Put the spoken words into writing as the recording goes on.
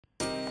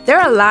There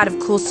are a lot of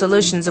cool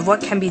solutions of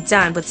what can be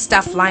done with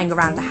stuff lying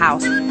around the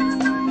house.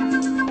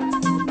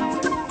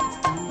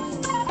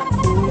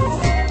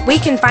 We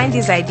can find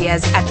these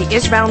ideas at the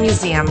Israel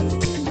Museum.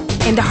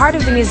 In the heart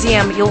of the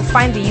museum, you'll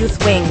find the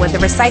youth wing where the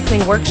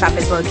recycling workshop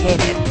is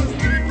located.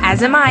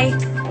 As am I.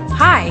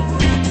 Hi!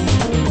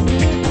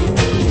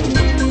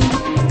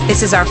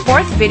 This is our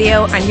 4th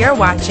video and you're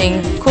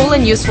watching Cool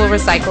and Useful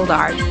Recycled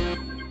Art.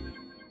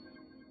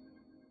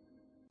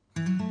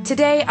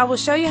 Today I will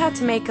show you how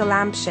to make a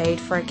lampshade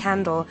for a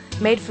candle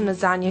made from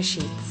lasagna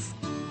sheets.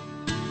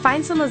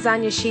 Find some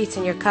lasagna sheets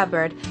in your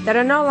cupboard that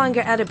are no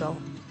longer edible.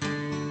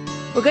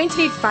 We're going to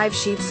need 5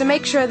 sheets, so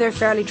make sure they're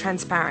fairly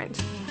transparent.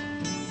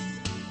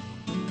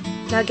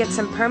 Now get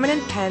some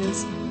permanent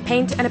pens,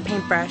 paint and a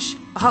paintbrush,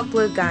 a hot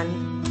glue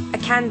gun, a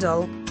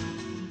candle.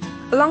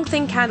 A long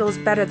thin candle is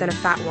better than a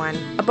fat one,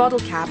 a bottle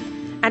cap,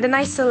 and a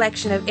nice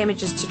selection of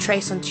images to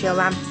trace onto your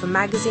lamp from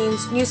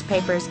magazines,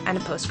 newspapers and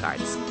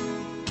postcards.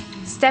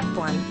 Step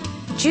 1.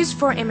 Choose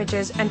 4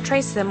 images and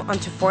trace them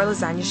onto 4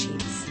 lasagna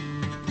sheets.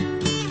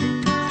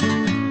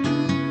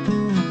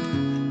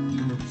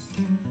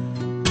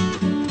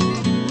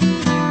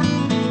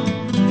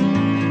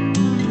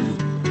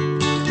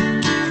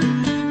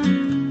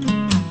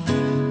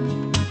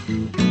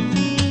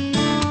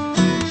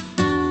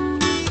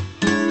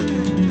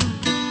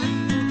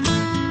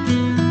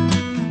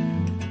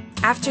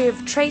 After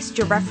you've traced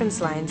your reference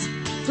lines,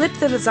 flip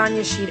the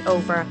lasagna sheet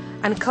over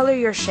and color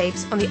your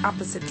shapes on the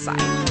opposite side.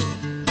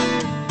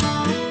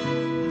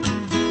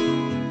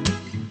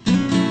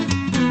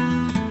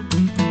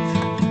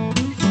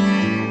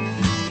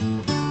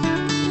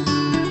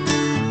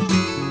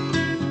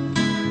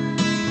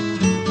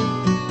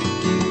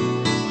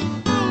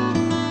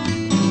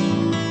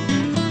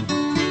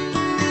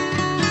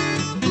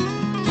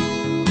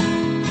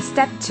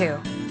 Step 2.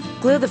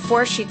 Glue the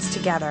 4 sheets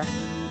together.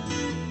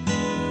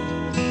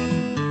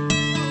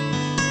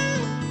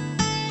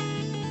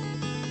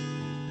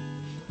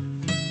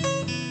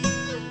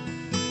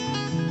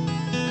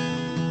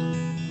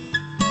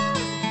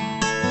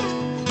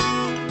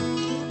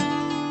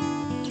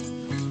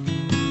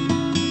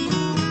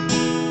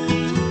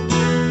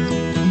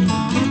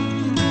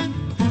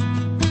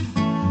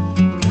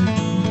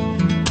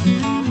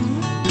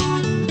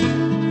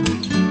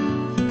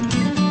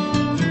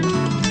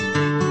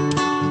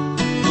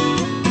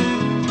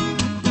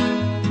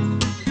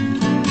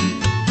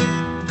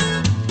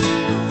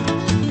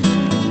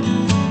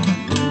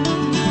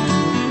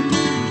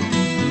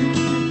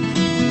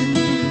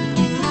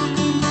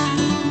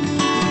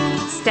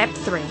 Step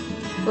 3.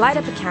 Light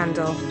up a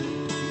candle.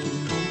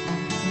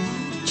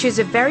 Choose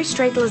a very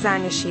straight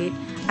lasagna sheet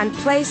and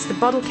place the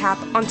bottle cap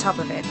on top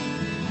of it.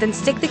 Then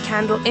stick the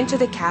candle into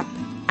the cap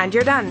and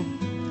you're done.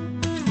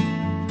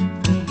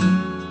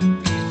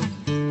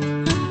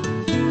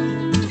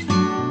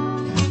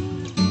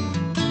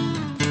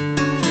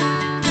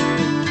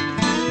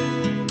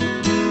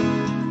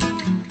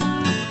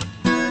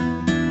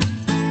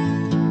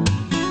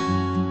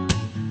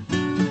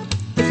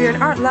 If you're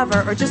an art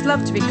lover or just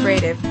love to be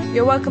creative,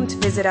 you're welcome to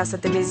visit us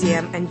at the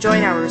museum and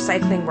join our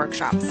recycling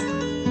workshops.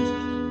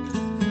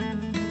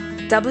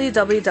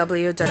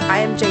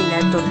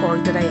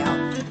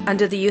 www.imjnet.org.il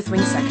under the Youth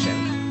Wing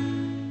section.